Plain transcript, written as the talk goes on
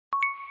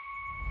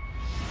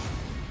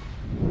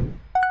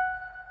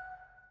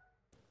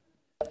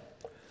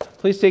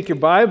Please take your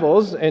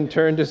Bibles and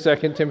turn to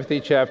 2 Timothy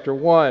chapter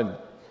 1.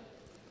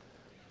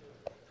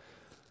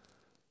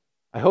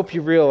 I hope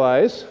you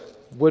realize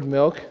wood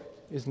milk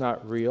is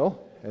not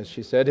real, as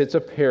she said. It's a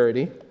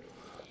parody.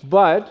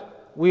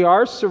 But we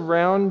are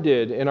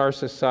surrounded in our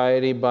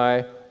society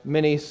by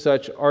many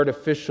such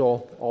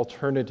artificial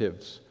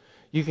alternatives.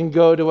 You can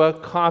go to a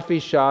coffee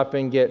shop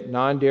and get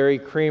non-dairy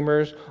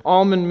creamers,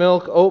 almond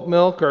milk, oat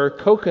milk, or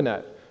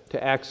coconut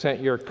to accent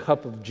your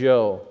cup of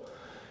joe.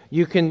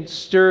 You can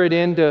stir it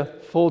into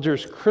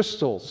Folgers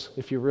crystals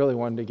if you really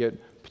wanted to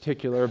get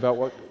particular about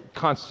what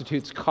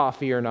constitutes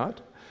coffee or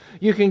not.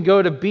 You can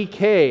go to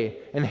BK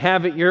and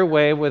have it your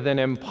way with an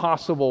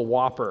Impossible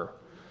Whopper.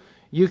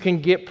 You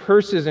can get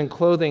purses and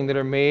clothing that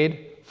are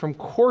made from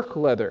cork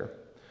leather.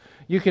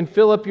 You can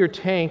fill up your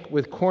tank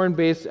with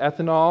corn-based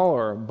ethanol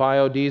or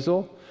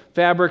biodiesel.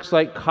 Fabrics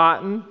like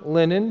cotton,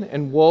 linen,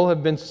 and wool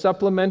have been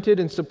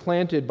supplemented and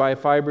supplanted by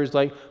fibers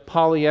like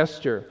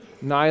polyester,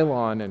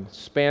 nylon, and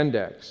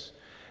spandex.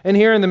 And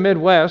here in the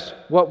Midwest,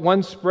 what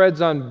once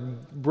spreads on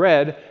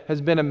bread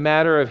has been a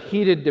matter of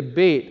heated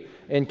debate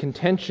and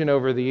contention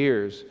over the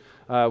years.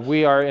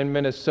 We are in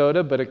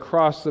Minnesota, but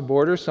across the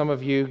border, some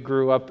of you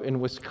grew up in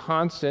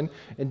Wisconsin.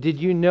 And did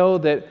you know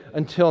that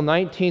until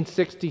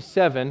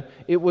 1967,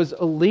 it was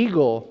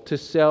illegal to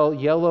sell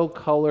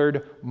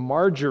yellow-colored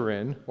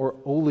margarine or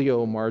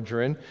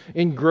oleomargarine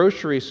in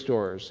grocery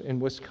stores in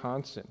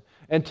Wisconsin?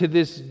 And to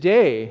this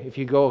day, if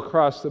you go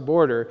across the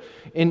border,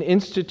 in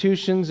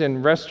institutions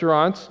and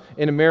restaurants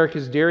in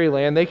America's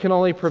Dairyland, they can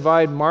only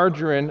provide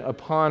margarine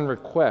upon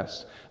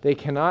request. They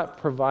cannot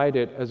provide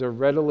it as a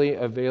readily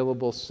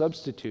available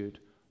substitute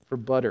for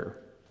butter.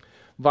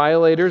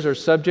 Violators are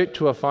subject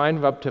to a fine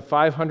of up to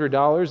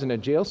 $500 and a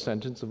jail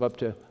sentence of up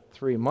to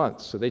 3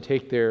 months. So they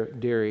take their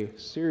dairy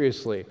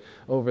seriously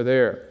over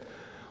there.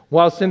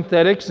 While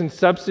synthetics and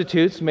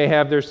substitutes may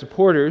have their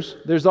supporters,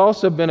 there's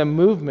also been a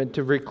movement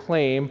to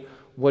reclaim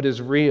what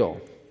is real.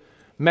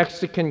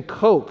 Mexican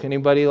Coke.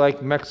 Anybody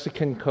like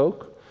Mexican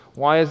Coke?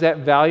 Why is that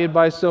valued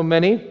by so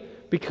many?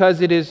 Because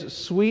it is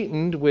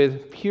sweetened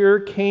with pure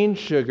cane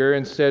sugar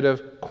instead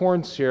of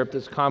corn syrup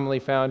that's commonly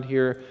found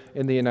here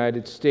in the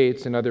United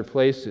States and other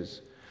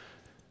places.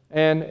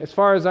 And as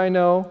far as I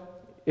know,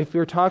 if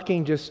you're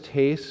talking just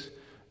taste,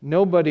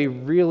 nobody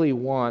really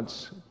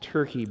wants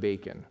turkey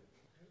bacon.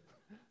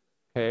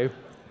 Okay?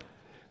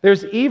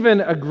 There's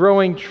even a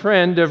growing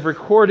trend of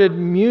recorded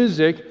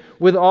music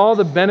with all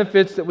the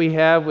benefits that we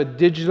have with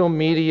digital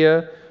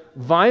media.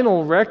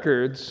 Vinyl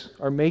records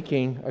are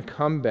making a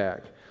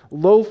comeback.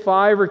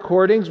 Lo-fi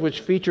recordings, which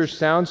feature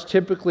sounds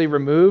typically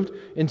removed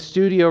in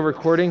studio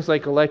recordings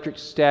like electric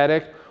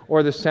static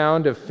or the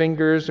sound of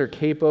fingers or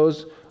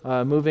capos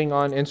moving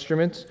on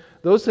instruments,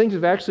 those things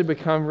have actually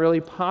become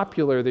really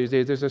popular these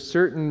days. There's a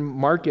certain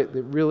market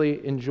that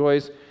really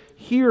enjoys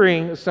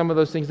hearing some of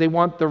those things. They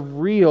want the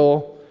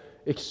real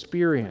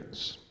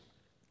experience.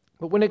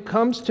 But when it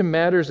comes to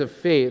matters of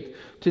faith,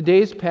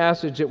 today's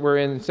passage that we're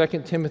in 2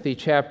 Timothy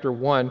chapter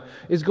 1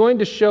 is going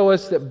to show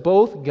us that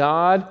both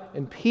God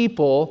and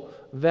people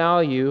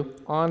value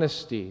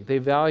honesty. They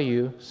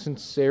value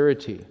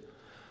sincerity.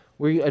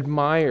 We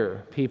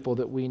admire people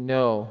that we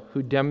know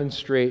who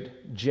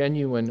demonstrate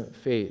genuine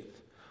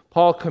faith.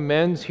 Paul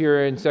commends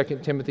here in 2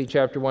 Timothy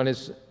chapter 1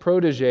 his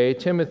protege,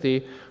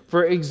 Timothy,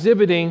 for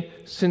exhibiting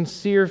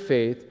sincere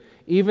faith,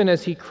 even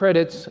as he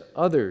credits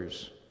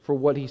others for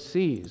what he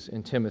sees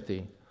in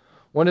Timothy.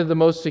 One of the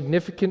most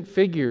significant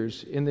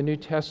figures in the New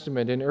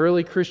Testament in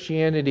early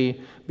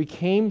Christianity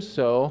became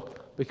so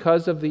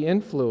because of the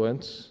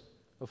influence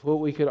of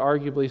what we could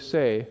arguably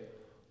say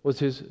was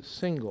his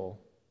single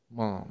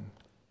mom.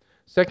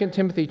 2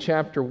 Timothy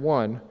chapter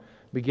 1,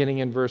 beginning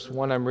in verse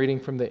 1, I'm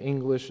reading from the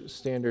English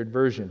Standard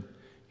Version.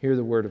 Hear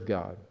the word of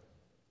God.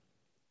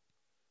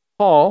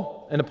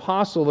 Paul, an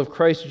apostle of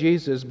Christ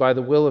Jesus by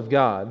the will of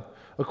God,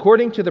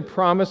 according to the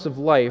promise of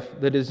life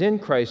that is in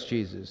Christ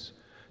Jesus,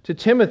 to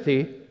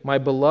Timothy, my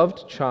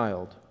beloved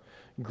child,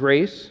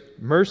 grace,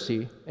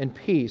 mercy, and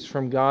peace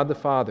from God the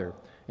Father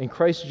and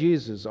Christ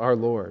Jesus our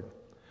Lord.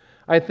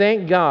 I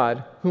thank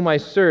God, whom I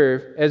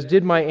serve, as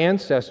did my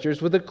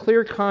ancestors, with a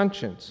clear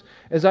conscience,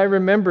 as I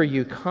remember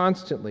you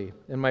constantly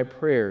in my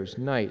prayers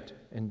night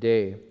and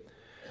day.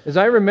 As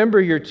I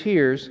remember your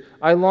tears,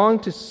 I long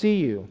to see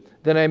you,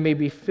 that I may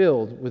be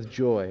filled with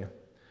joy.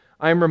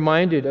 I am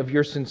reminded of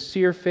your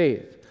sincere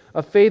faith,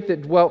 a faith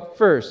that dwelt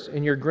first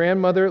in your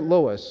grandmother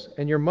Lois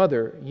and your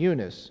mother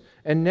Eunice,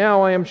 and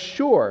now I am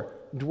sure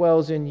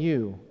dwells in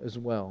you as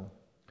well.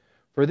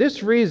 For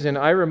this reason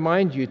I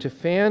remind you to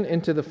fan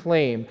into the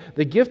flame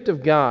the gift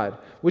of God,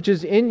 which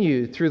is in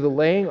you through the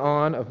laying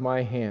on of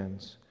my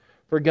hands.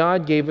 For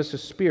God gave us a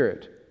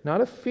spirit,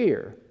 not of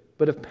fear,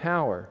 but of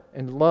power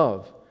and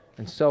love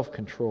and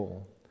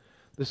self-control.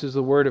 This is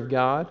the word of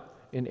God,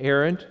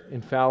 inerrant,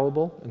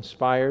 infallible,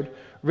 inspired,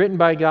 written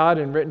by God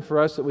and written for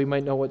us that we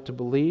might know what to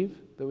believe,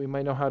 that we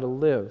might know how to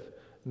live,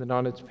 and that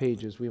on its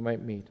pages we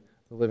might meet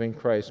the living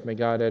Christ. May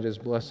God add his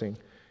blessing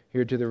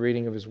here to the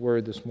reading of his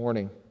word this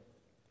morning.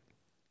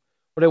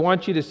 What I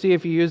want you to see,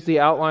 if you use the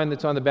outline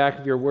that's on the back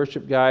of your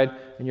worship guide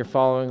and you're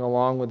following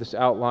along with this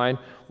outline,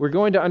 we're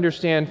going to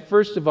understand,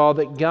 first of all,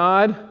 that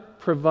God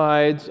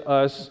provides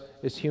us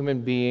as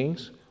human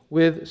beings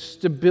with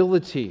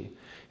stability.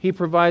 He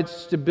provides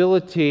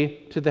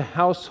stability to the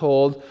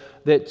household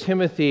that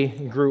Timothy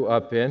grew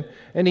up in,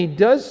 and he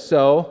does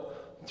so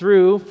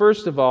through,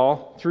 first of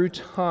all, through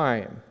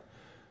time.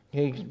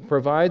 He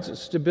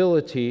provides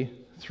stability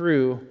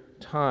through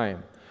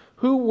time.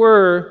 Who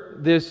were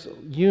this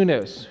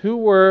Eunice? Who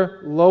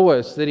were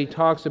Lois that he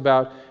talks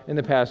about in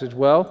the passage?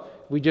 Well,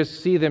 we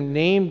just see them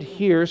named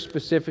here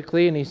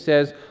specifically, and he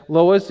says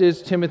Lois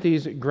is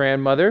Timothy's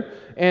grandmother,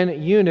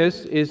 and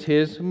Eunice is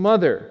his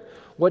mother.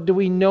 What do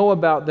we know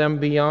about them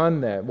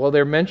beyond that? Well,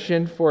 they're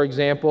mentioned, for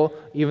example,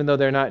 even though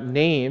they're not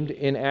named,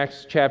 in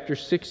Acts chapter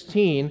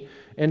 16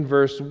 and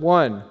verse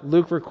 1.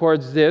 Luke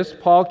records this: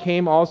 Paul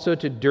came also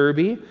to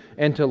Derbe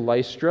and to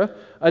Lystra.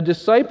 A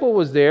disciple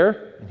was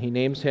there, and he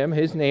names him.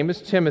 His name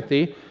is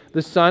Timothy,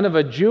 the son of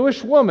a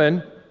Jewish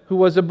woman who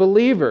was a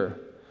believer,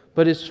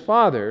 but his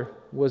father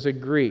was a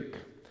Greek.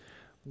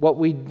 What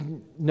we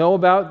know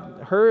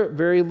about her,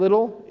 very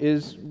little,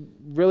 is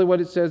really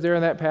what it says there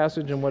in that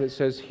passage and what it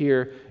says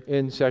here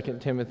in 2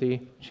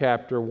 Timothy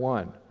chapter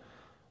 1.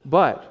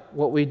 But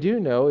what we do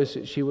know is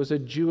that she was a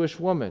Jewish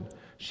woman.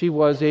 She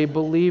was a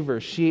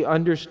believer. She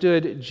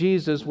understood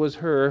Jesus was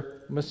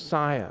her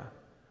Messiah.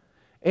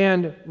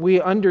 And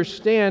we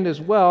understand as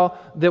well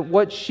that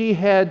what she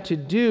had to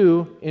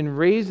do in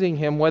raising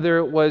him, whether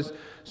it was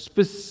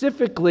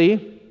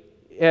specifically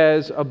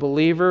as a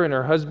believer and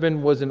her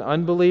husband was an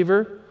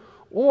unbeliever,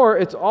 or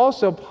it's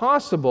also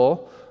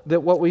possible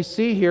that what we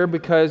see here,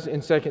 because in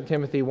 2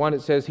 Timothy 1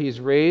 it says he's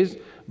raised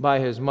by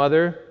his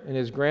mother and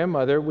his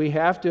grandmother, we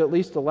have to at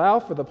least allow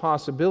for the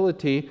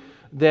possibility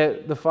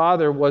that the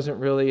father wasn't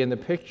really in the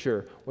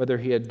picture, whether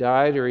he had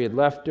died or he had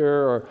left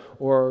her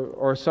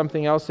or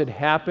something else had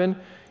happened.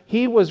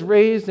 He was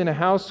raised in a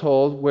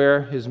household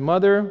where his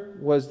mother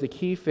was the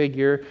key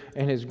figure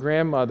and his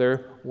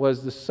grandmother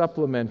was the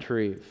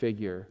supplementary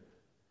figure.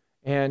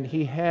 And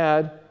he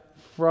had,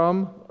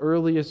 from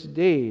earliest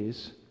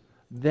days,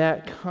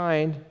 that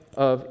kind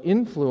of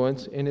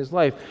influence in his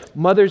life.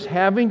 Mothers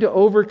having to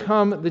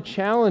overcome the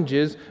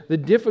challenges, the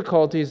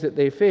difficulties that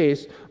they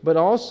faced, but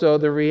also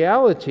the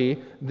reality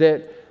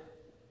that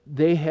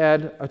they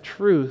had a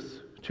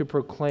truth to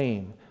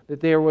proclaim,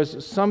 that there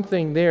was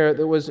something there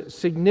that was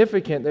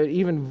significant, that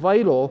even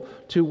vital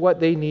to what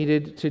they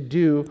needed to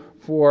do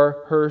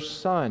for her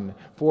son,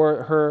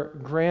 for her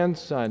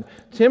grandson.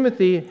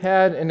 Timothy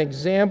had an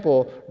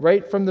example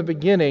right from the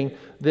beginning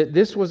that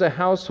this was a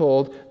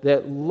household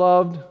that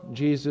loved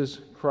Jesus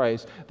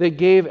Christ, that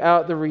gave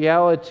out the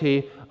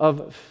reality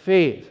of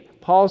faith.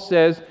 Paul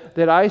says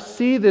that I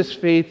see this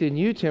faith in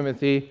you,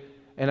 Timothy,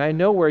 and I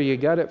know where you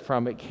got it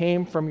from. It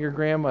came from your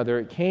grandmother.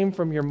 It came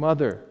from your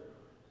mother.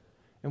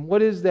 And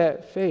what is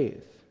that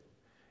faith?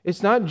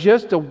 It's not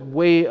just a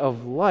way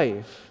of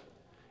life.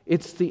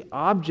 It's the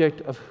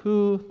object of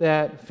who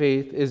that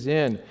faith is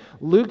in.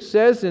 Luke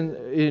says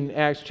in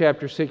Acts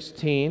chapter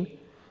 16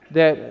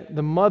 that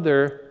the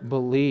mother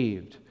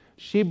believed.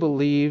 She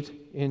believed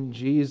in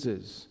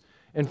Jesus.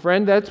 And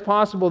friend, that's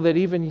possible that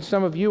even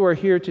some of you are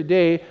here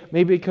today,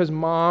 maybe because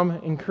mom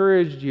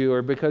encouraged you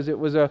or because it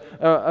was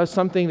a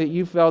something that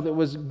you felt it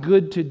was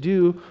good to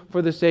do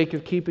for the sake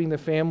of keeping the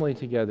family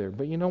together.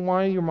 But you know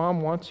why your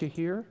mom wants you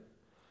here?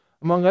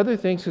 Among other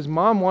things, his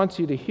mom wants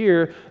you to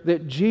hear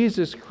that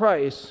Jesus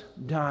Christ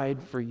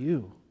died for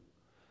you.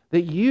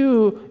 That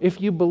you, if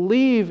you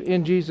believe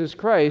in Jesus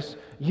Christ,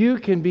 you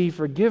can be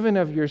forgiven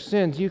of your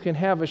sins. You can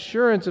have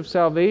assurance of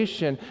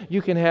salvation.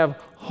 You can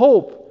have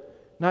hope,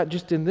 not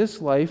just in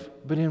this life,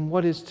 but in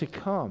what is to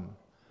come.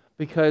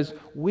 Because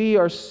we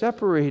are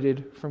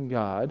separated from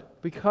God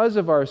because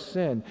of our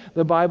sin.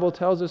 The Bible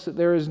tells us that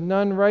there is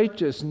none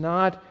righteous,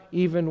 not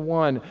even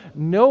one.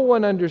 No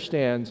one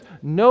understands.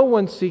 No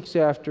one seeks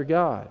after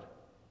God.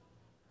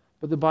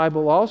 But the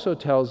Bible also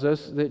tells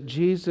us that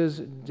Jesus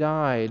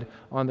died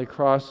on the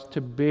cross to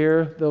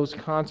bear those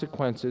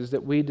consequences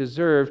that we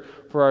deserved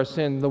for our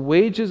sin. The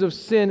wages of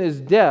sin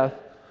is death,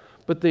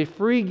 but the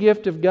free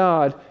gift of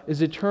God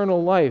is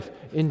eternal life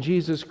in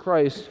Jesus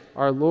Christ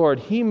our Lord.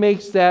 He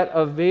makes that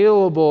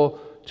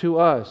available to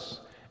us.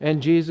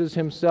 And Jesus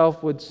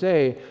himself would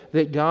say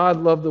that God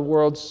loved the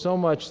world so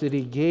much that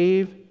he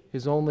gave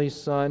his only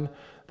Son,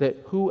 that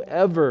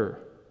whoever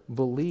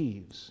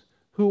believes,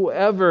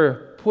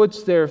 whoever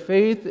puts their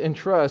faith and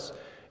trust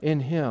in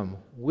him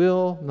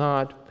will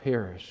not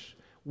perish,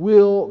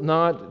 will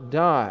not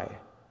die,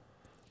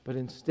 but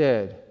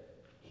instead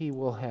he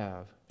will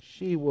have,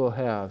 she will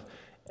have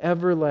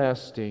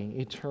everlasting,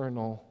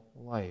 eternal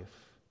life.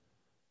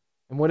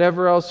 And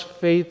whatever else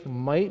faith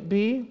might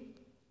be,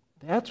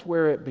 that's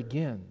where it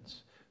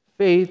begins.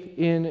 Faith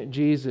in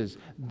Jesus.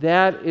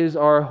 That is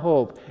our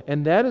hope.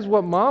 And that is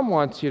what Mom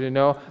wants you to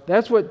know.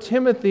 That's what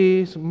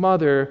Timothy's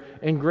mother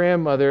and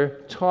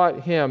grandmother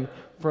taught him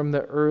from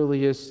the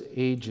earliest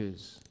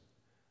ages.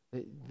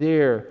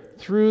 There,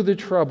 through the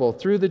trouble,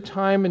 through the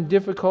time and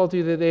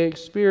difficulty that they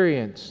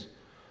experience,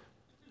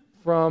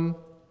 from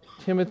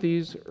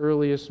Timothy's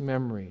earliest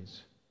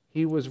memories.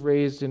 He was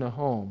raised in a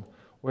home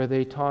where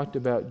they talked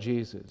about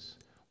Jesus,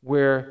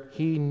 where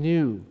he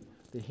knew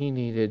that he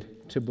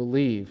needed to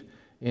believe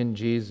in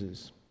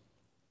Jesus.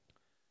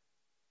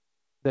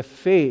 The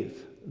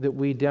faith that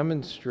we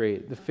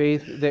demonstrate, the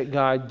faith that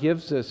God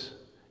gives us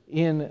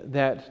in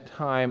that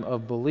time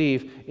of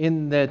belief,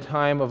 in the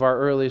time of our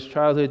earliest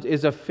childhood,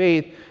 is a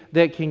faith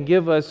that can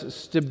give us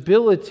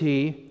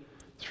stability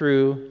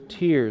through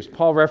tears.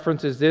 Paul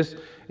references this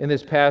in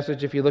this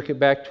passage. If you look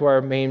back to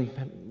our main,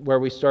 where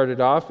we started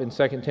off in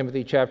 2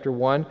 Timothy chapter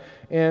 1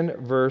 and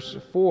verse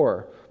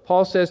 4.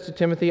 Paul says to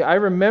Timothy, I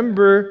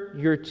remember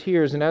your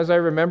tears, and as I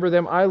remember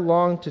them, I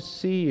long to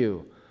see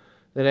you,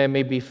 that I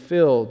may be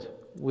filled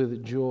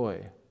with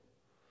joy.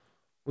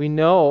 We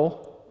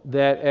know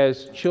that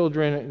as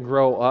children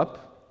grow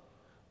up,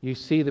 you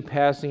see the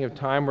passing of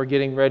time. We're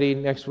getting ready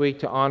next week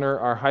to honor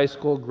our high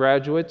school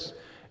graduates,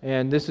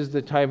 and this is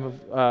the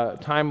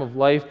time of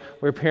life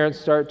where parents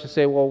start to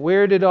say, well,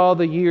 where did all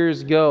the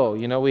years go?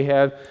 You know, we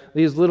have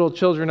these little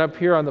children up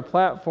here on the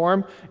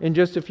platform. In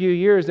just a few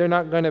years, they're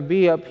not going to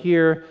be up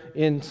here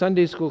in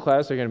Sunday school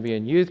class. They're going to be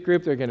in youth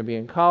group. They're going to be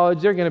in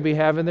college. They're going to be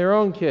having their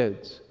own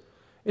kids.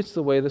 It's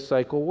the way the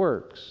cycle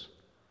works.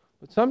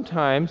 But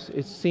sometimes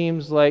it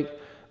seems like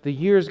the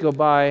years go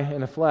by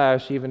in a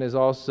flash, even as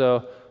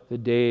also the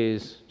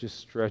days just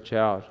stretch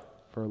out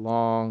for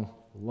long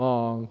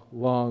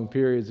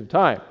periods of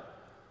time.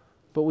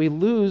 But we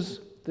lose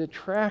the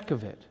track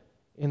of it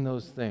in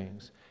those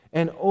things.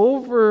 And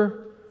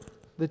over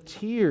the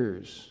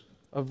tears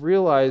of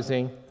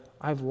realizing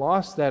I've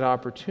lost that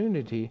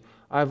opportunity,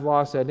 I've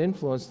lost that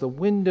influence, the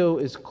window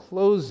is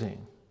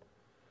closing.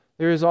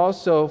 There is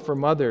also, for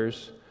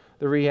mothers,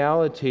 the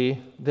reality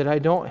that I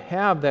don't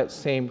have that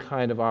same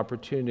kind of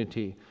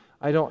opportunity.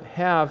 I don't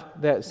have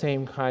that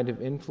same kind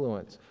of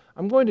influence.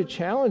 I'm going to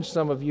challenge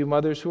some of you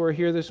mothers who are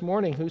here this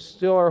morning who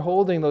still are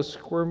holding those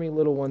squirmy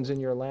little ones in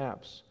your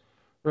laps.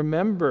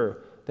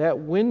 Remember, that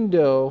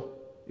window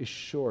is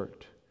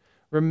short.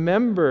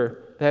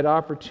 Remember, that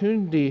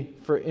opportunity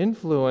for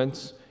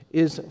influence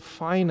is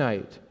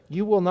finite.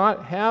 You will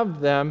not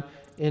have them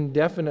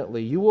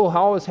indefinitely. You will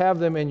always have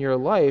them in your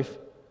life,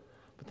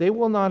 but they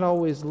will not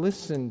always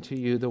listen to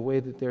you the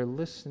way that they're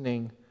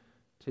listening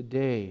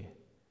today.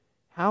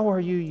 How are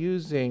you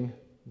using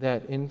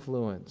that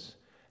influence?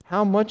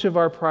 How much of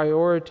our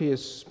priority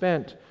is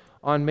spent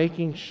on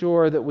making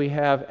sure that we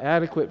have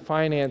adequate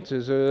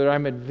finances or that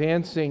I'm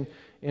advancing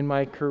in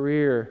my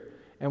career,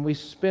 and we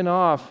spin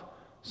off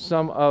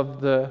some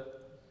of the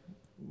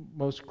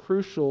most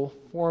crucial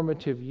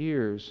formative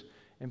years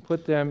and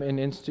put them in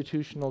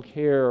institutional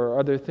care or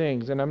other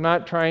things? And I'm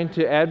not trying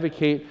to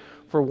advocate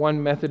for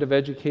one method of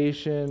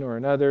education or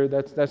another.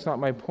 That's not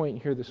my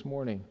point here this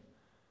morning.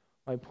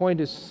 My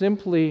point is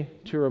simply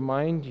to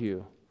remind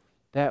you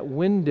that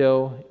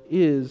window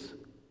is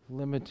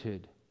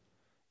limited.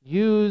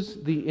 Use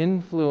the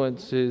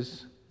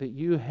influences that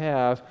you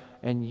have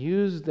and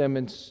use them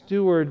and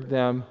steward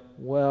them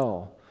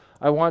well.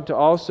 I want to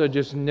also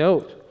just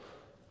note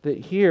that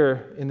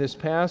here in this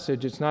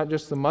passage, it's not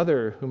just the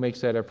mother who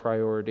makes that a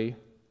priority,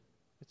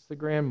 it's the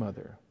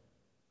grandmother.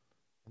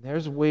 And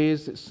there's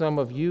ways that some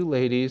of you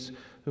ladies,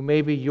 who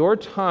maybe your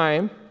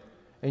time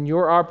and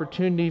your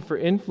opportunity for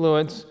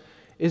influence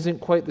isn't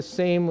quite the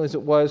same as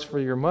it was for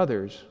your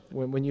mothers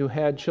when you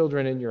had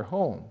children in your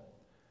home.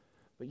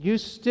 But you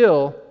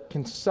still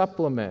can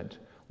supplement,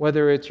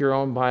 whether it's your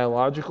own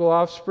biological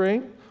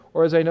offspring,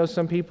 or as I know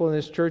some people in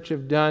this church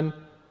have done,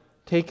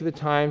 take the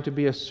time to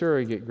be a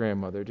surrogate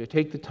grandmother, to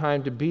take the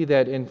time to be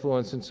that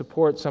influence and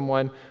support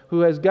someone who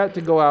has got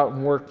to go out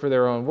and work for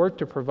their own, work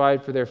to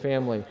provide for their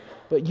family.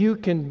 But you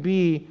can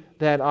be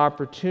that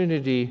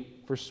opportunity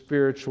for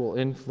spiritual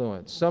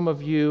influence. Some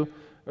of you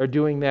are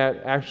doing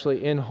that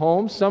actually in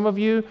homes. Some of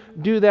you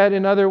do that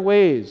in other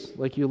ways,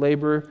 like you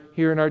labor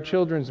here in our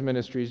children's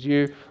ministries.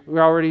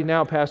 We're already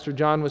now, Pastor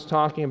John was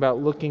talking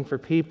about looking for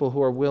people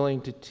who are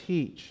willing to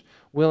teach,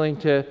 willing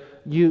to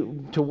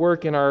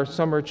work in our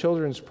summer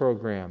children's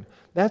program.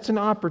 That's an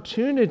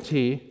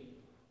opportunity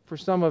for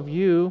some of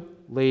you,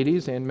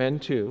 ladies and men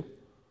too,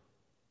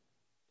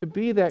 to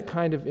be that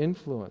kind of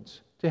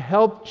influence, to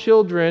help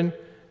children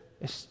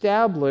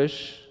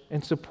establish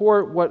and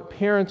support what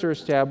parents are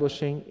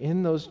establishing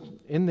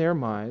in their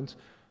minds,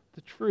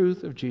 the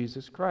truth of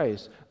Jesus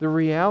Christ, the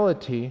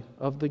reality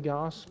of the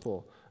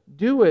gospel.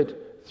 Do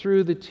it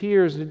through the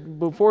tears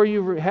before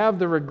you have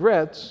the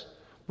regrets,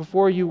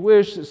 before you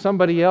wish that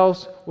somebody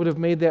else would have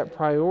made that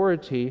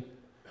priority.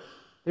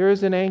 There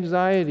is an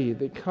anxiety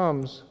that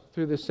comes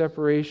through the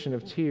separation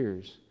of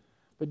tears.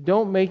 But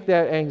don't make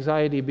that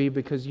anxiety be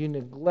because you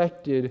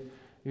neglected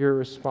your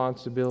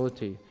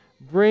responsibility.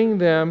 Bring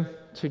them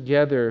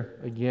together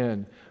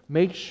again.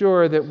 Make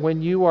sure that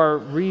when you are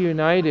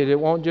reunited, it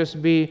won't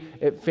just be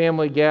at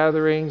family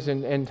gatherings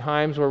and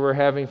times where we're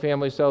having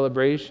family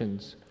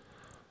celebrations.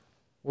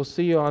 We'll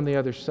see you on the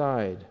other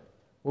side.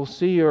 We'll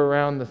see you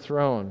around the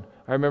throne.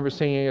 I remember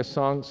singing a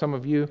song some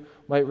of you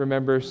might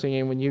remember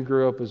singing when you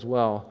grew up as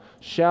well.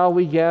 Shall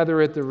we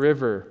gather at the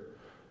river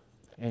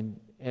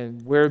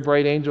and where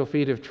bright angel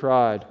feet have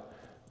trod,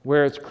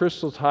 where its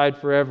crystal tide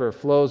forever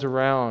flows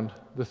around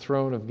the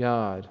throne of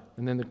God.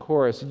 And then the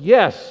chorus,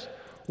 yes,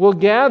 we'll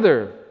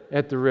gather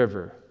at the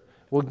river.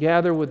 We'll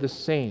gather with the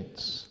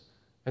saints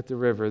at the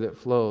river that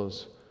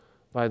flows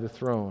by the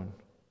throne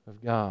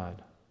of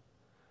God.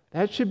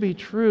 That should be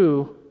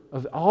true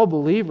of all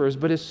believers,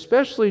 but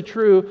especially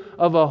true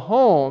of a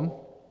home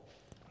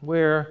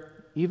where,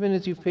 even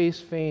as you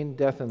face pain,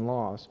 death, and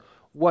loss,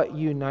 what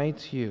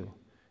unites you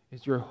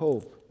is your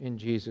hope in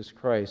Jesus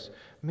Christ.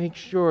 Make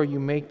sure you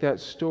make that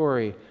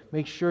story,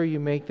 make sure you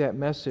make that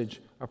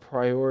message a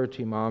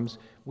priority, moms,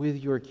 with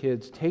your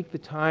kids. Take the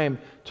time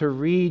to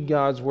read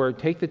God's Word.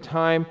 Take the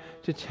time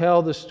to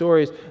tell the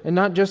stories, and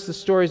not just the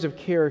stories of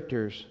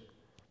characters,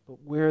 but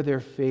where their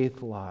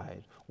faith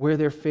lied, where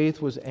their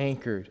faith was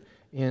anchored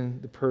in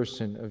the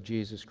person of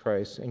Jesus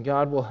Christ. And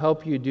God will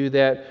help you do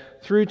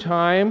that through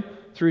time,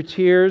 through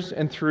tears,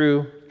 and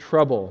through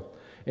trouble.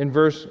 In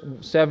verse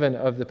 7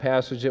 of the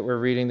passage that we're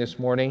reading this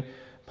morning,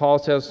 Paul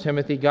tells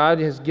Timothy, God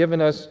has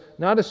given us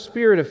not a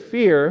spirit of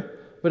fear,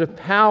 but of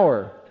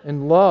power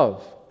and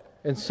love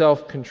and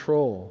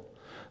self-control.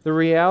 The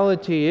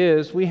reality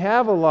is we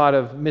have a lot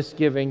of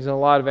misgivings and a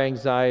lot of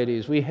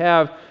anxieties. We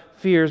have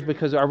fears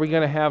because are we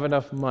going to have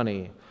enough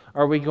money?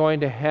 Are we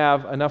going to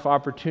have enough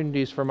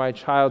opportunities for my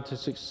child to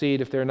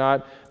succeed if they're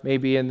not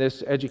maybe in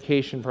this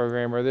education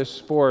program or this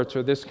sports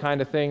or this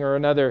kind of thing or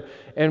another?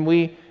 And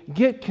we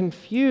get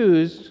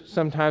confused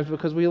sometimes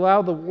because we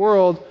allow the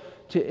world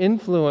to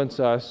influence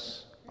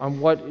us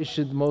on what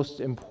the most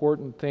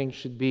important thing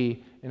should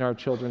be in our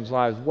children's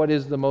lives. What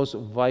is the most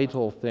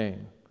vital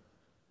thing?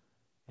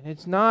 And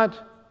it's not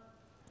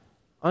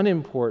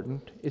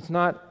unimportant. It's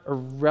not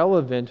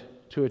irrelevant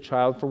to a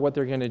child for what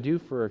they're going to do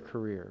for a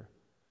career.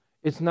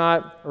 It's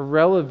not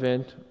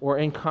irrelevant or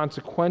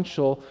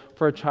inconsequential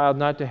for a child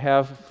not to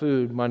have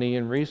food, money,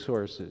 and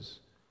resources.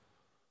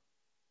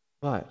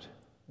 But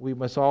we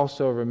must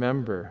also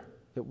remember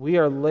that we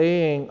are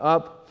laying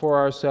up for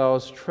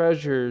ourselves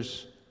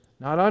treasures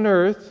not on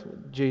earth,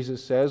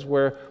 Jesus says,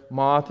 where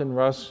moth and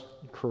rust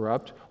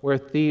corrupt, where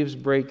thieves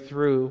break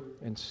through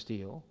and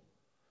steal.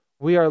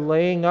 We are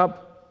laying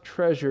up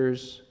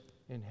treasures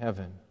in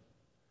heaven.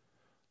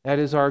 That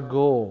is our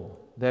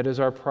goal. That is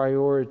our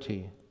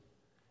priority.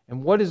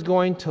 And what is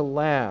going to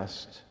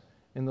last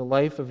in the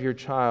life of your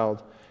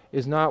child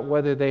is not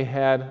whether they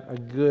had a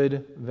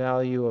good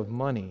value of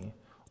money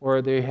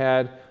or they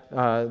had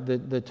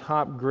the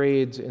top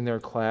grades in their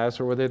class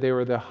or whether they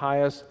were the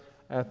highest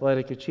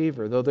athletic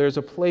achiever, though there's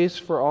a place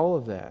for all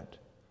of that.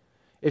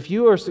 If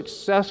you are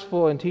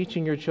successful in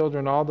teaching your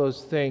children all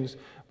those things,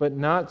 but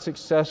not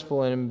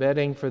successful in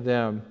embedding for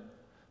them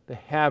the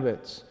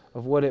habits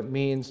of what it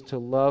means to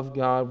love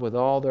God with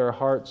all their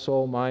heart,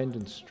 soul, mind,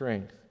 and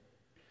strength,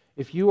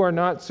 if you are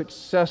not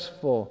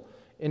successful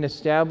in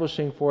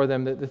establishing for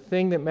them that the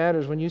thing that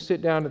matters when you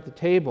sit down at the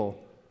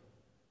table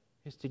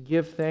is to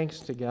give thanks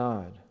to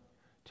God,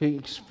 to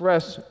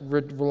express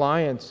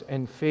reliance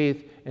and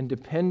faith and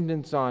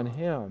dependence on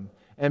Him,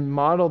 and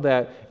model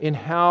that in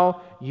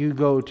how you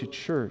go to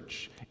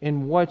church,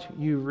 in what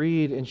you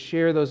read, and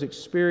share those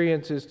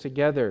experiences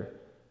together.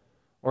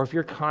 Or if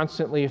you're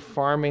constantly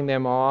farming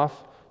them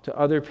off to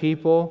other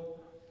people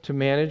to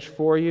manage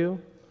for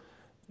you,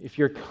 if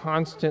you're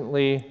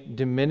constantly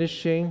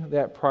diminishing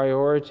that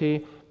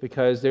priority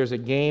because there's a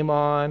game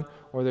on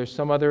or there's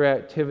some other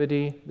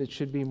activity that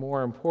should be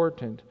more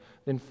important,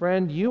 then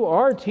friend, you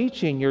are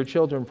teaching your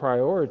children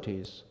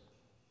priorities,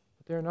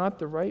 but they're not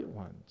the right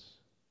ones.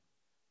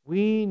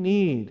 We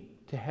need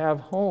to have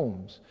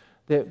homes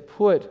that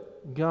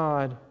put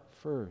God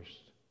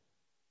first.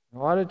 A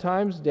lot of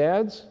times,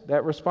 dads,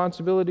 that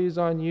responsibility is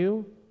on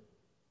you.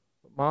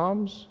 But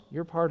moms,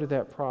 you're part of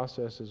that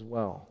process as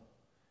well.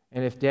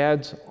 And if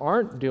dads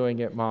aren't doing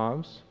it,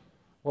 moms,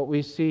 what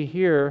we see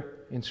here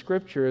in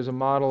Scripture is a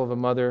model of a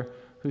mother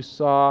who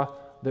saw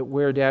that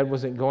where dad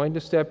wasn't going to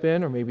step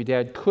in, or maybe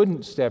dad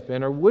couldn't step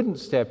in or wouldn't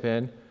step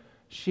in,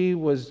 she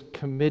was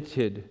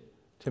committed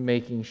to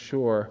making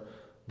sure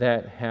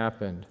that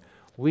happened.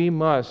 We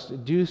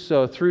must do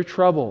so through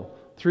trouble,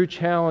 through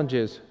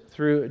challenges,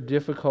 through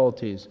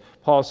difficulties.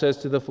 Paul says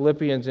to the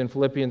Philippians in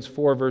Philippians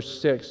 4,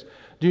 verse 6,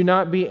 "Do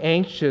not be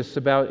anxious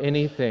about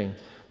anything,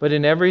 but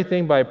in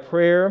everything by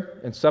prayer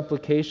and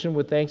supplication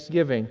with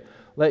thanksgiving,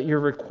 let your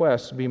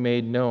requests be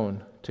made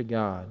known to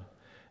God.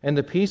 And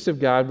the peace of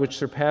God, which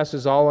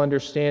surpasses all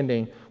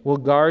understanding, will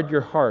guard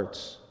your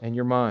hearts and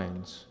your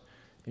minds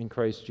in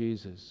Christ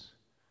Jesus."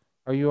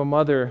 Are you a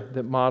mother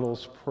that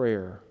models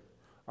prayer?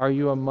 Are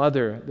you a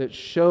mother that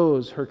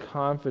shows her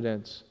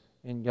confidence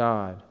in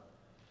God,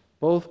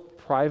 both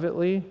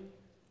privately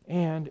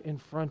and in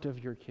front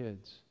of your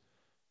kids?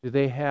 Do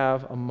they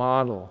have a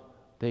model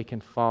they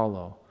can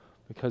follow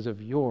because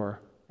of your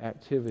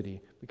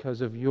activity,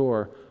 because of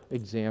your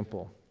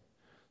example?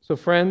 So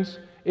friends,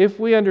 if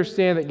we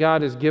understand that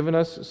God has given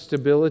us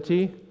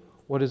stability,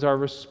 what is our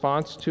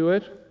response to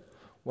it?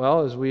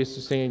 Well, as we used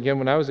to sing again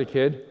when I was a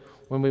kid,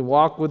 when we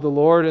walk with the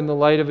Lord in the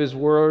light of His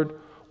Word,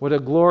 what a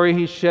glory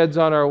He sheds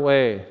on our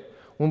way.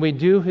 When we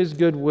do His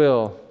good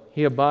will,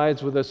 He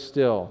abides with us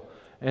still.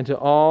 And to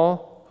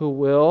all who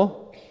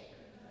will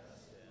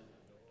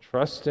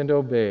trust and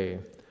obey.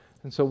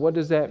 And so what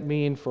does that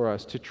mean for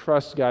us? To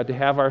trust God, to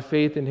have our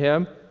faith in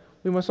Him,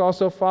 we must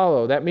also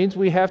follow. That means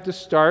we have to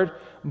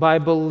start by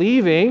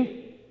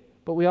believing,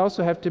 but we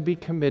also have to be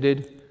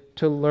committed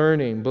to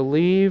learning.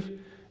 Believe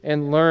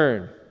and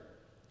learn.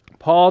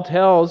 Paul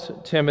tells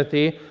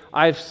Timothy,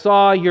 I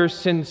saw your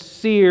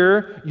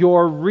sincere,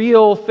 your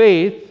real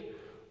faith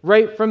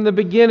right from the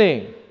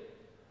beginning.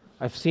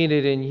 I've seen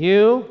it in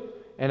you,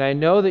 and I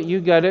know that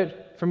you got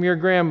it from your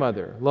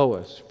grandmother,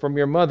 Lois, from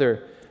your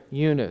mother,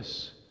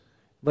 Eunice.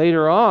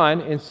 Later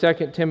on, in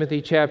 2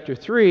 Timothy chapter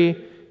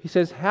 3, he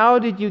says, how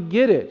did you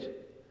get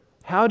it?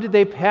 How did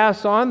they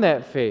pass on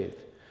that faith?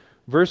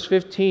 Verse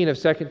 15 of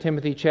 2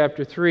 Timothy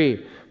chapter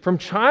 3, from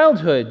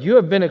childhood you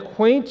have been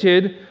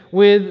acquainted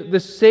with the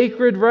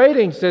sacred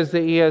writings, says the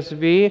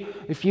ESV.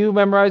 If you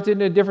memorized it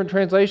in a different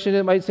translation,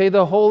 it might say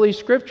the Holy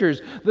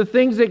Scriptures, the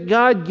things that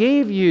God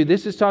gave you.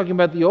 This is talking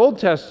about the Old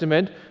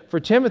Testament for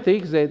Timothy,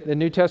 because the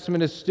New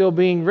Testament is still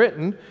being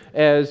written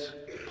as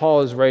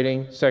Paul is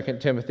writing 2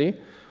 Timothy.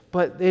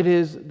 But it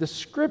is the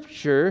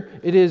Scripture,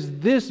 it is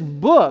this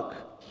book,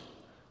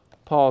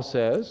 Paul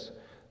says,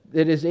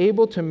 that is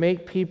able to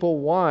make people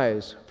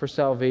wise for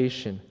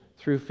salvation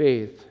through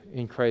faith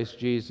in Christ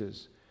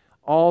Jesus.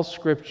 All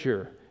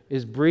Scripture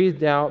is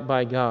breathed out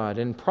by God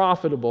and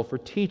profitable for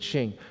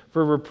teaching,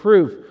 for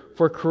reproof,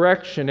 for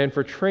correction, and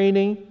for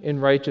training in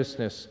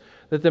righteousness,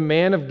 that the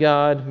man of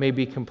God may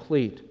be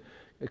complete,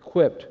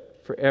 equipped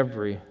for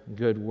every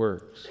good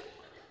works.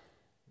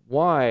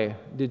 Why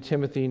did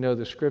Timothy know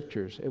the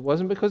Scriptures? It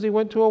wasn't because he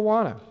went to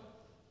Awana.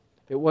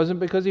 It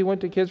wasn't because he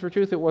went to Kids for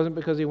Truth. It wasn't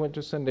because he went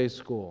to Sunday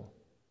school.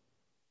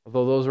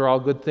 Although those are all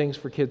good things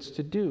for kids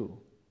to do.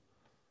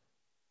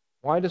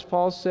 Why does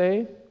Paul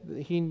say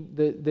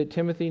that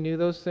Timothy knew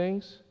those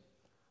things?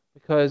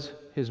 Because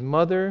his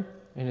mother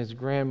and his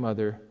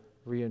grandmother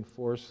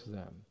reinforced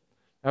them.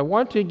 I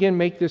want to again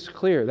make this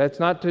clear. That's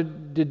not to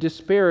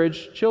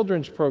disparage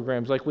children's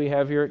programs like we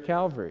have here at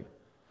Calvary.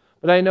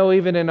 But I know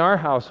even in our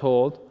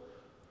household,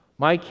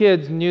 my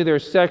kids knew their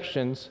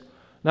sections,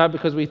 not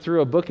because we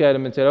threw a book at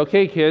them and said,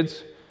 okay,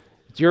 kids,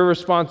 it's your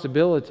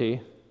responsibility.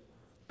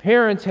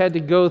 Parents had to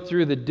go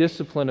through the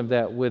discipline of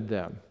that with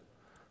them.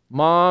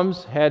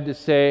 Moms had to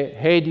say,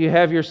 hey, do you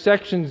have your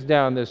sections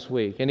down this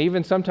week? And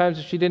even sometimes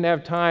if she didn't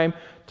have time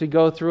to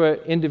go through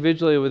it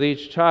individually with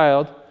each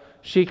child,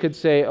 she could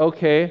say,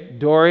 okay,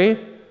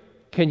 Dory,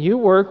 can you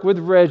work with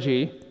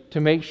Reggie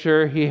to make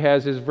sure he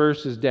has his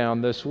verses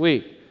down this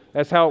week?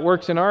 That's how it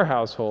works in our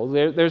household.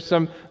 There's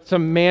some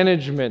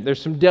management,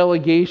 there's some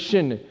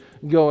delegation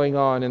going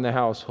on in the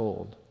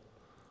household.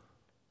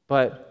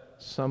 But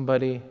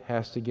somebody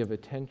has to give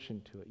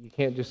attention to it. You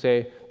can't just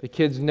say, the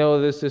kids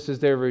know this is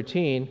their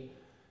routine.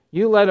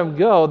 You let them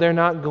go, they're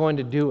not going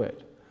to do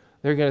it.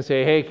 They're going to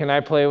say, hey, can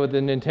I play with the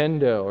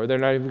Nintendo? Or they're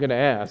not even going to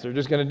ask. They're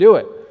just going to do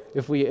it.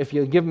 If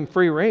you give them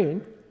free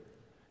rein,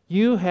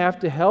 you have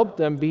to help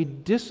them be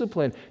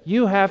disciplined.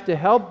 You have to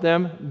help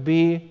them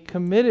be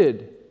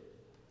committed.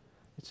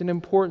 It's an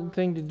important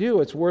thing to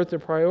do. It's worth a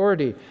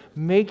priority.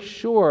 Make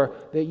sure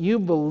that you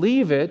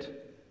believe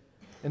it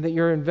and that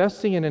you're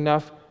investing in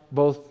enough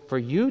both for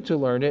you to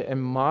learn it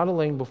and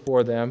modeling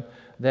before them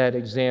that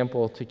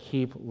example to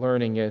keep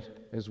learning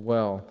it as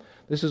well.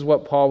 This is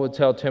what Paul would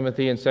tell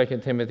Timothy in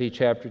 2 Timothy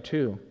chapter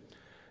 2.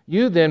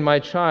 You then, my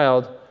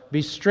child,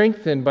 be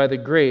strengthened by the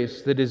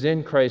grace that is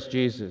in Christ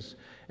Jesus,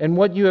 and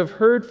what you have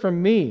heard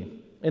from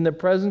me in the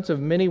presence of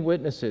many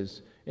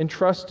witnesses,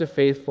 entrust to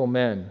faithful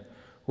men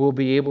who will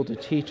be able to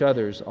teach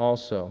others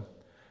also.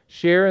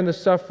 Share in the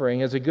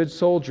suffering as a good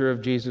soldier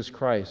of Jesus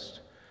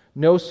Christ.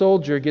 No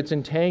soldier gets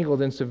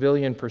entangled in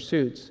civilian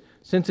pursuits,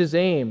 since his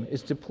aim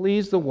is to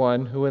please the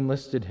one who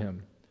enlisted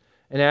him.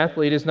 An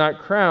athlete is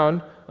not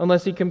crowned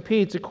unless he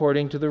competes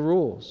according to the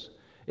rules.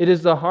 It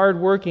is the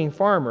hard-working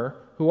farmer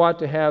who ought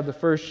to have the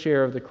first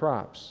share of the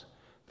crops.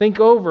 Think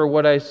over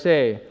what I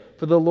say,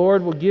 for the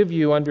Lord will give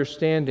you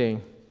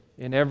understanding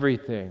in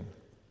everything.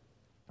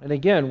 And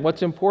again,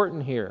 what's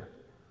important here?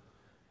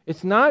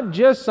 It's not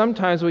just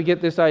sometimes we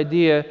get this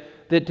idea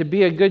that to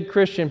be a good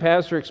Christian,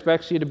 pastor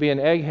expects you to be an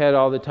egghead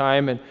all the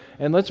time,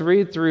 and let's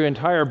read through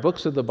entire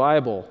books of the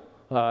Bible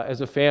as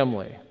a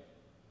family.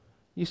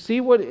 You see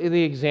what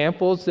the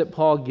examples that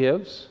Paul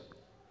gives?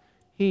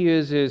 He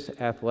uses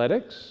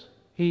athletics,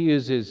 he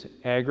uses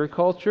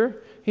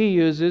agriculture, he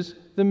uses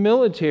the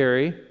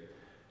military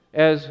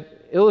as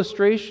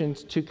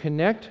illustrations to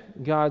connect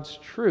God's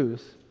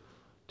truth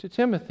to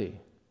Timothy.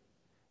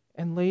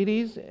 And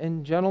ladies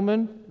and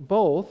gentlemen,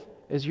 both,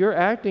 as you're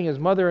acting as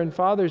mother and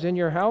fathers in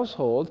your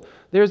household,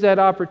 there's that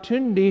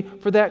opportunity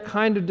for that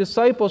kind of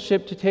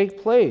discipleship to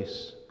take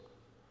place.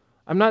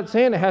 I'm not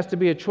saying it has to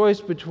be a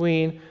choice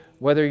between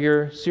whether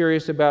you're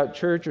serious about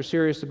church or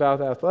serious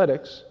about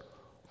athletics.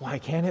 Why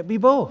can't it be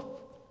both?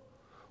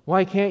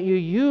 Why can't you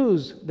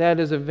use that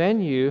as a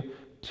venue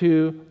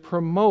to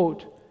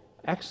promote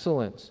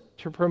excellence,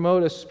 to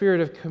promote a spirit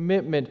of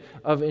commitment,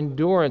 of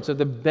endurance, of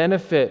the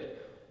benefit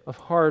of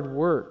hard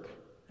work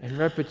and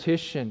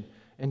repetition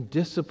and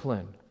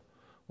discipline?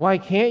 Why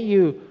can't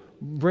you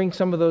bring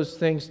some of those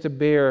things to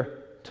bear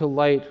to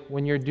light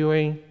when you're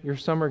doing your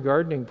summer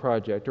gardening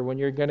project or when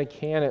you're going to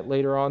can it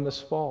later on this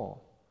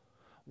fall?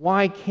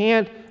 Why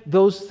can't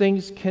those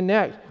things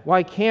connect?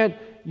 Why can't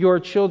your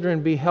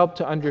children be helped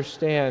to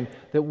understand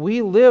that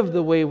we live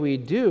the way we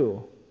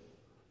do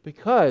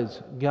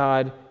because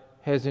God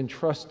has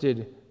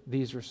entrusted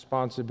these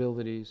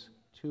responsibilities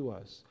to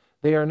us?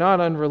 They are not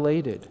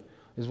unrelated,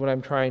 is what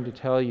I'm trying to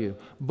tell you.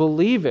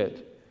 Believe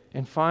it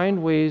and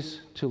find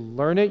ways to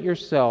learn it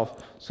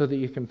yourself so that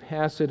you can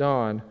pass it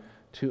on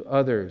to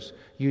others.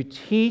 You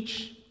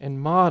teach and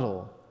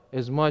model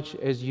as much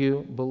as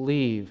you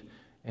believe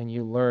and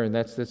you learn.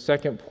 That's the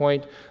second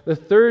point. The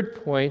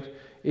third point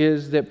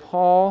is that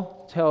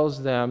Paul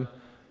tells them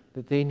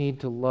that they need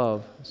to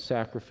love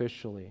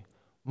sacrificially.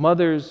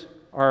 Mothers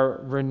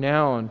are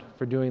renowned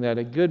for doing that.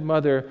 A good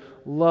mother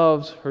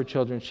loves her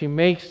children. She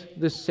makes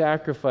the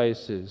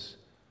sacrifices.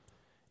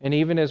 And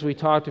even as we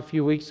talked a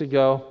few weeks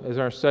ago, as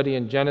our study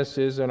in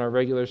Genesis and our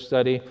regular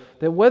study,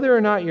 that whether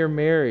or not you're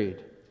married,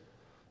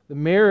 the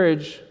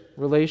marriage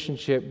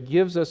relationship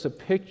gives us a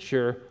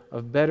picture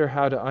of better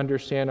how to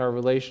understand our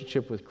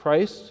relationship with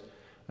Christ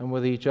and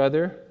with each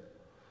other.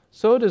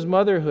 So does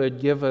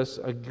motherhood give us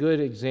a good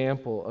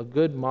example, a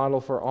good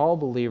model for all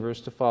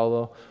believers to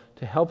follow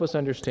to help us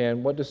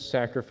understand what does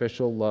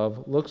sacrificial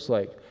love looks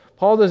like.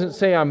 Paul doesn't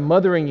say, I'm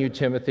mothering you,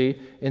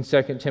 Timothy, in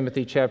 2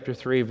 Timothy chapter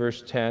 3,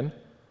 verse 10.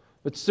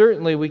 But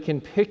certainly we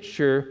can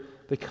picture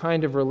the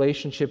kind of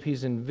relationship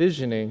he's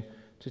envisioning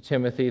to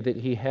Timothy that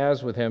he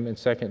has with him in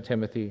 2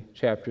 Timothy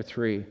chapter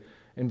 3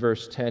 in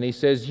verse 10. He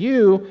says,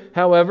 you,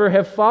 however,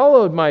 have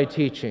followed my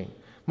teaching,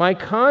 my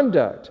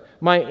conduct,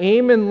 my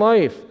aim in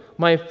life,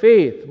 my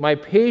faith, my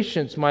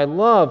patience, my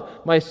love,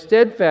 my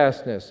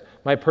steadfastness,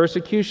 my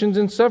persecutions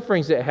and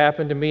sufferings that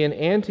happened to me in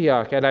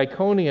Antioch, at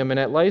Iconium, and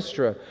at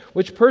Lystra,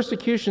 which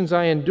persecutions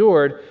I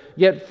endured,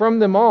 yet from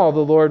them all the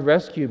Lord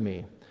rescued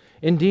me.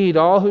 Indeed,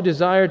 all who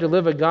desire to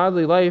live a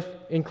godly life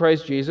in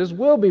Christ Jesus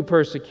will be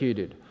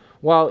persecuted,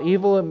 while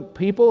evil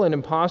people and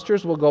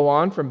impostors will go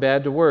on from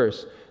bad to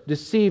worse,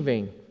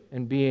 deceiving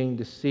and being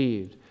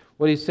deceived.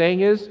 What he's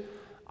saying is,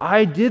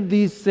 I did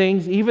these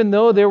things even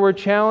though there were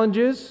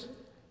challenges,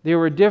 there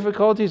were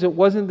difficulties, it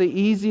wasn't the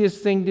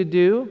easiest thing to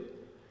do,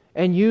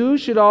 and you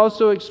should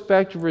also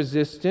expect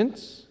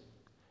resistance.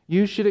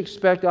 You should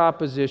expect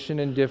opposition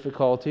and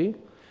difficulty.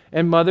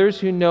 And mothers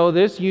who know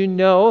this, you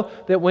know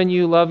that when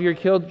you love your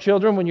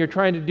children, when you're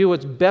trying to do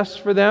what's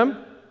best for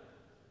them,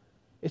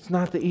 it's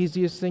not the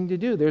easiest thing to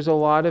do. There's a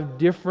lot of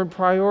different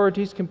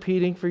priorities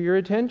competing for your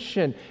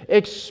attention.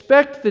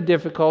 Expect the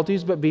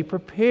difficulties, but be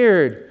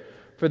prepared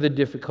for the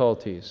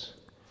difficulties.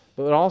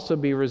 But also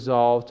be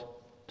resolved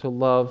to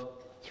love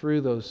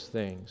through those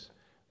things.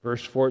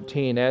 Verse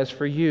 14, as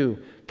for you,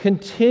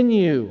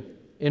 continue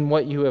in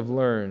what you have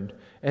learned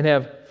and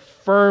have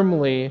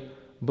firmly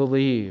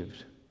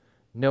believed,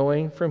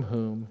 knowing from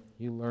whom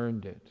you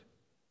learned it.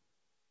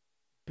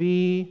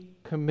 Be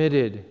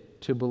committed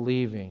to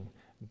believing.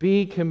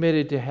 Be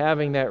committed to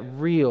having that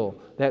real,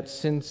 that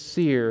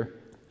sincere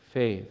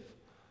faith.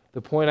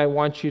 The point I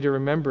want you to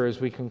remember as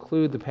we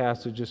conclude the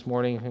passage this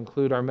morning and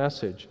conclude our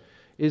message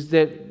is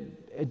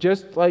that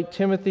just like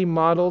Timothy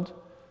modeled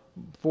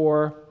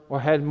for, or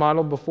had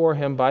modeled before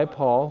him by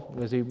Paul,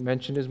 as he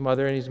mentioned his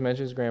mother and he's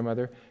mentioned his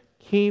grandmother,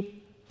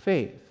 keep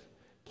faith.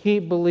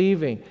 Keep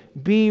believing.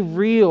 Be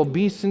real.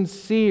 Be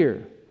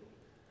sincere.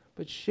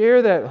 But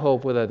share that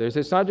hope with others.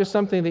 It's not just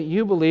something that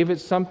you believe,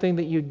 it's something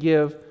that you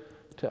give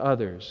to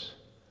others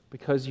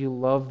because you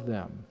love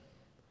them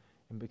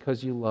and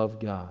because you love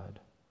God.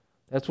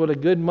 That's what a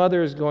good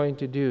mother is going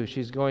to do.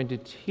 She's going to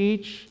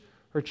teach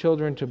her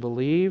children to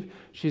believe.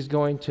 She's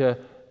going to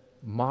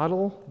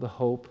model the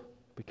hope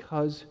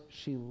because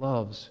she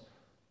loves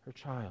her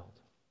child.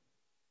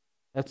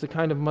 That's the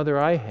kind of mother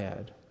I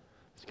had.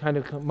 It's the kind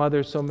of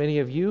mother so many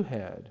of you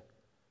had.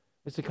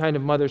 It's the kind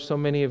of mother so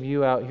many of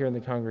you out here in the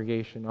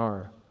congregation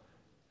are.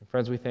 And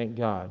friends, we thank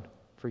God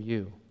for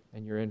you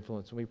and your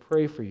influence, and we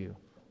pray for you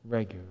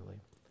regularly.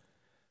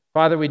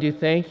 Father, we do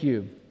thank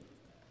you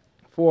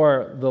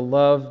for the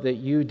love that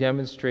you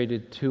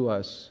demonstrated to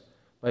us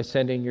by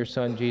sending your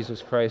Son,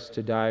 Jesus Christ,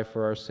 to die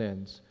for our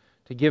sins,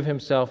 to give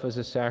himself as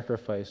a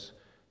sacrifice,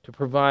 to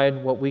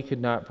provide what we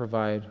could not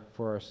provide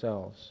for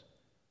ourselves.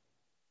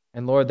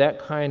 And Lord, that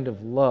kind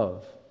of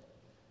love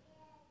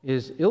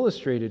is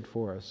illustrated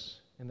for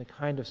us in the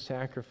kind of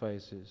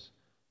sacrifices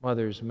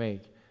mothers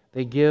make.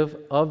 They give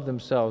of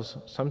themselves,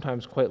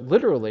 sometimes quite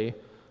literally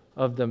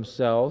of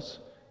themselves,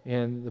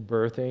 in the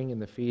birthing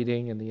and the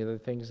feeding and the other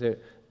things,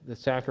 that the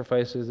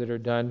sacrifices that are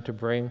done to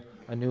bring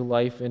a new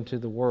life into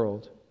the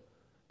world.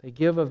 They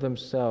give of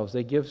themselves.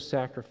 They give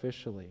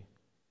sacrificially.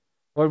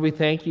 Lord, we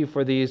thank you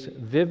for these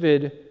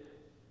vivid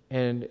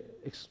and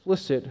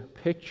explicit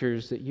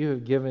pictures that you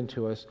have given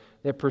to us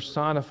that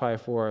personify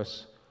for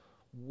us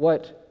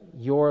what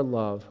your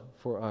love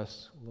for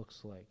us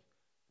looks like,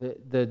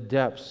 the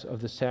depths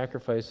of the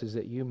sacrifices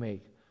that you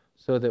make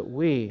so that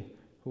we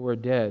who were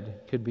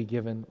dead could be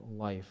given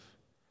life.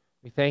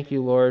 We thank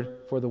you, Lord,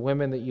 for the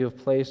women that you have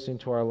placed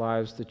into our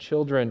lives, the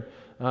children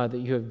that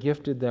you have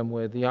gifted them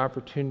with, the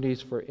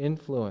opportunities for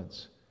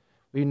influence.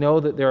 We know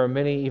that there are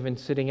many even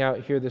sitting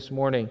out here this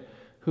morning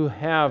who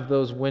have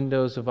those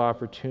windows of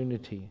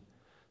opportunity.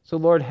 So,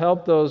 Lord,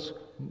 help those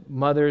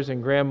mothers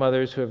and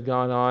grandmothers who have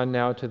gone on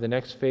now to the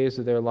next phase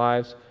of their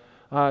lives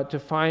to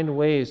find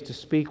ways to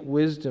speak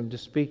wisdom, to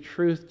speak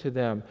truth to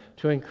them,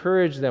 to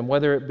encourage them,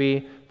 whether it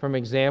be from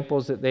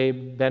examples that they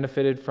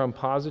benefited from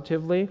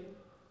positively,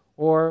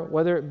 or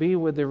whether it be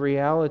with the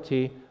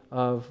reality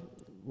of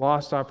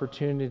lost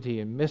opportunity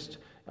and missed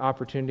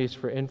opportunities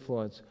for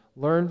influence.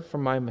 Learn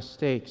from my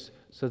mistakes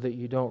so that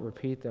you don't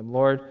repeat them.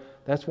 Lord,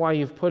 that's why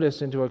you've put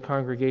us into a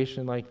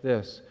congregation like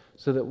this,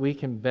 so that we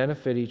can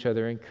benefit each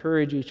other,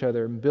 encourage each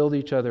other, and build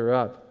each other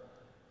up.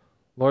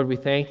 Lord, we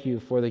thank you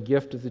for the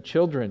gift of the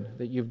children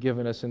that you've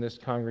given us in this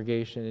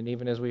congregation, and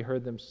even as we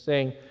heard them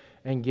sing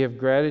and give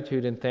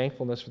gratitude and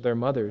thankfulness for their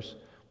mothers,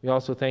 we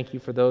also thank you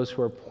for those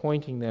who are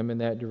pointing them in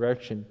that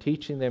direction,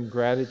 teaching them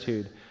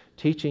gratitude,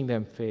 teaching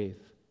them faith.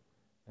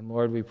 And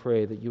Lord, we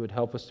pray that you would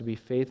help us to be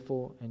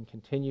faithful and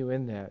continue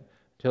in that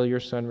until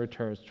your Son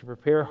returns, to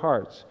prepare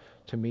hearts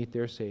to meet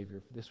their Savior.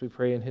 For this we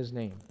pray in his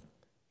name.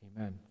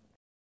 Amen.